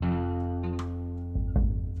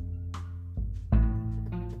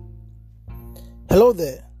Hello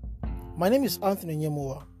there, my name is Anthony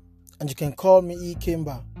Nyemoa and you can call me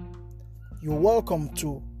Ikemba. You're welcome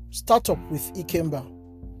to Startup with Ikemba.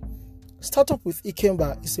 Startup with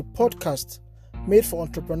Ikemba is a podcast made for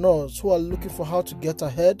entrepreneurs who are looking for how to get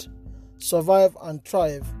ahead, survive and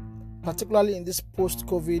thrive, particularly in this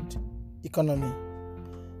post-COVID economy.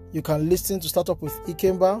 You can listen to Startup with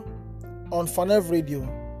Ikemba on Fanev Radio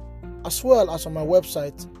as well as on my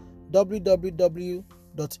website www.ikemba.ng.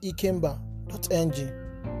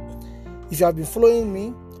 If you have been following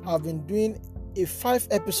me, I've been doing a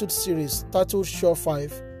 5-episode series titled Sure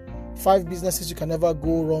 5 businesses you can never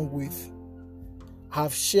go wrong with. I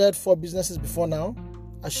have shared 4 businesses before now.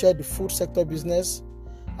 I shared the food sector business,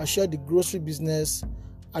 I shared the grocery business,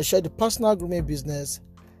 I shared the personal grooming business,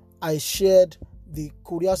 I shared the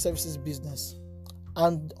courier services business.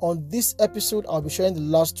 And on this episode, I'll be sharing the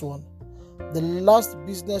last one. The last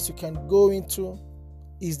business you can go into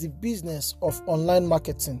is the business of online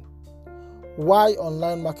marketing. Why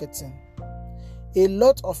online marketing? A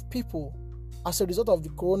lot of people, as a result of the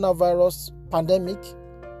coronavirus pandemic,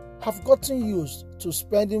 have gotten used to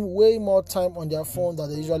spending way more time on their phone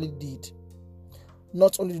than they usually did.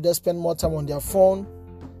 Not only do they spend more time on their phone,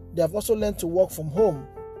 they have also learned to work from home.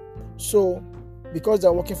 So, because they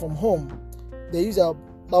are working from home, they use their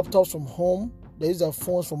laptops from home, they use their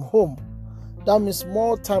phones from home. That means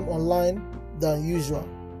more time online than usual.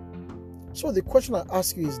 So the question I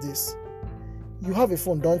ask you is this: you have a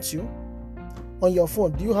phone, don't you? On your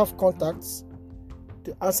phone, do you have contacts?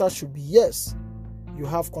 The answer should be yes. You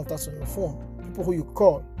have contacts on your phone, people who you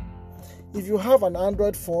call. If you have an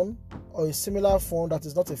Android phone or a similar phone that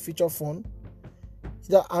is not a feature phone,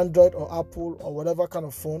 either Android or Apple or whatever kind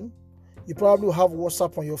of phone, you probably have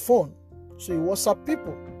WhatsApp on your phone. So you WhatsApp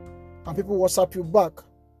people and people WhatsApp you back.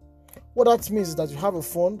 What that means is that you have a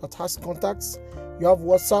phone that has contacts, you have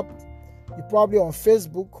WhatsApp, you're probably on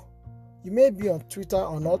Facebook, you may be on Twitter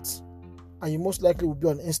or not, and you most likely will be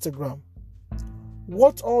on Instagram.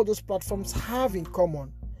 What all those platforms have in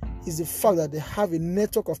common is the fact that they have a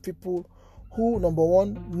network of people who, number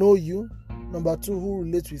one, know you, number two, who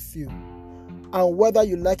relate with you. And whether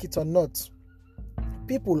you like it or not,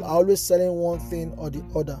 people are always selling one thing or the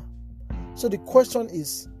other. So the question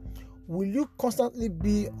is, will you constantly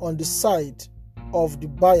be on the side of the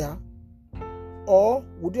buyer, or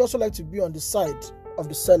would you also like to be on the side of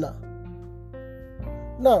the seller?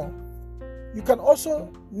 Now, you can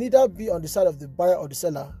also neither be on the side of the buyer or the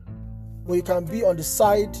seller, but you can be on the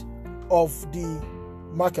side of the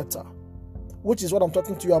marketer, which is what I'm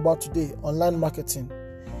talking to you about today, online marketing.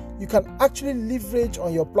 You can actually leverage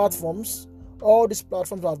on your platforms, all these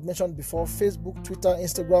platforms I've mentioned before, Facebook, Twitter,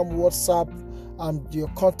 Instagram, WhatsApp, and your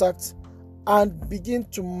contacts, and begin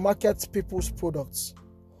to market people's products.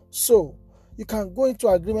 So, you can go into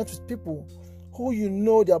agreement with people who you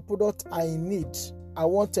know their product are in need, are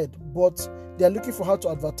wanted, but they are looking for how to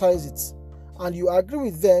advertise it. And you agree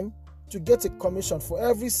with them to get a commission for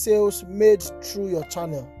every sales made through your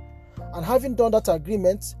channel. And having done that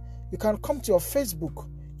agreement, you can come to your Facebook,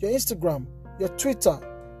 your Instagram, your Twitter,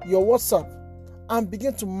 your WhatsApp, and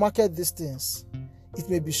begin to market these things. It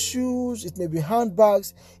may be shoes, it may be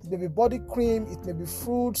handbags, it may be body cream, it may be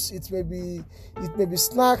fruits, it may be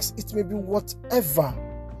snacks, it may be whatever.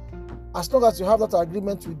 As long as you have that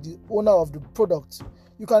agreement with the owner of the product,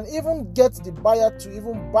 you can even get the buyer to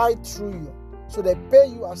even buy through you. So they pay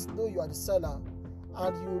you as though you are the seller,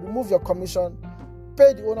 and you remove your commission,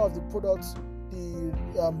 pay the owner of the product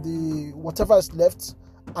the whatever is left,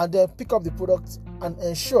 and then pick up the product and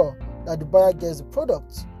ensure that the buyer gets the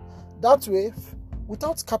product. That way,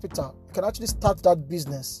 without capital, you can actually start that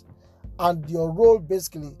business, and your role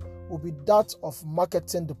basically will be that of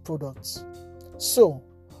marketing the products. So,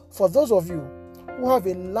 for those of you who have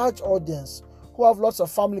a large audience, who have lots of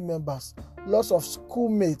family members, lots of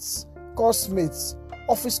schoolmates, course mates,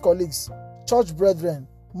 office colleagues, church brethren,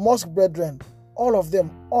 mosque brethren, all of them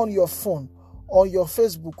on your phone, on your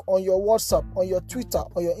Facebook, on your WhatsApp, on your Twitter,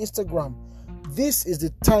 on your Instagram, this is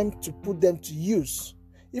the time to put them to use.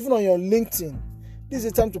 Even on your LinkedIn, this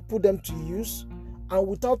is the time to put them to use. And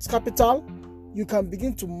without capital, you can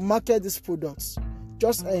begin to market these products.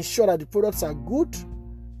 Just ensure that the products are good,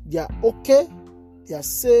 they are okay, they are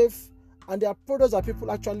safe, and they are products that people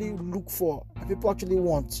actually look for, that people actually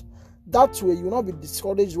want. That way, you will not be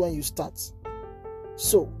discouraged when you start.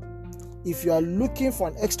 So, if you are looking for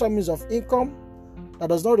an extra means of income that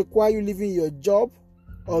does not require you leaving your job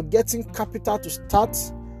or getting capital to start,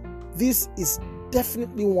 this is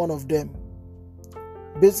definitely one of them.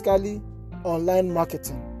 Basically, online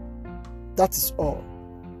marketing. That is all.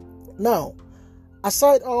 Now,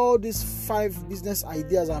 aside all these 5 business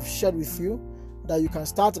ideas I've shared with you, that you can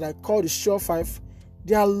start that I call the Sure 5.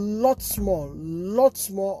 There are lots of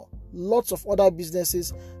other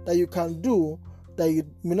businesses that you can do that you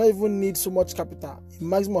may not even need so much capital, a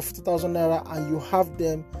maximum of 50,000 naira, and you have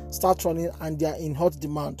them start running and they are in hot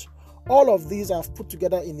demand. All of these I've put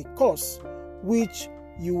together in a course which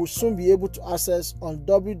you will soon be able to access on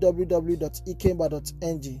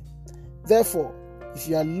www.ikemba.ng. Therefore, if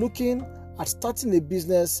you are looking at starting a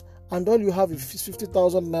business and all you have is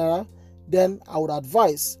 50,000 naira, then I would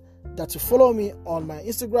advise that you follow me on my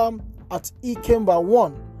Instagram at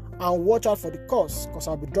ikemba1 and watch out for the course, because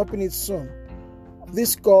I'll be dropping it soon.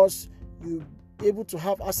 This course, you'll be able to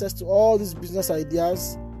have access to all these business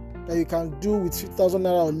ideas that you can do with 50,000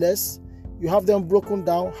 naira or less. You have them broken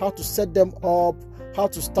down, how to set them up, how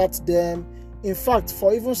to start them. In fact,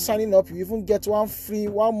 for even signing up, you even get 1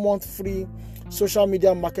 month free social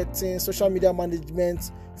media marketing, social media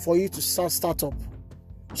management for you to start up.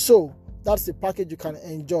 So that's the package you can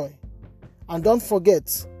enjoy. And don't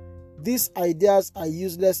forget, these ideas are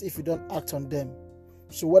useless if you don't act on them.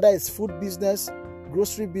 So whether it's food business,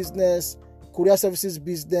 grocery business, courier services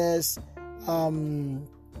business,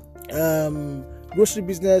 grocery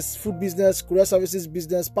business, food business, courier services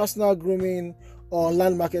business, personal grooming, or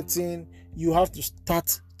online marketing, you have to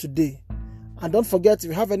start today. And don't forget, if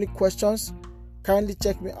you have any questions, kindly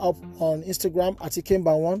check me up on Instagram at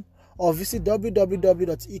ikemba1 or visit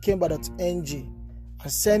www.ikemba.ng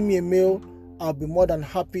and send me a mail. I'll be more than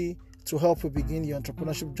happy to help you begin your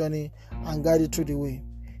entrepreneurship journey and guide you through the way.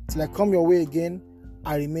 Till I come your way again,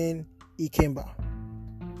 I remain Ikemba.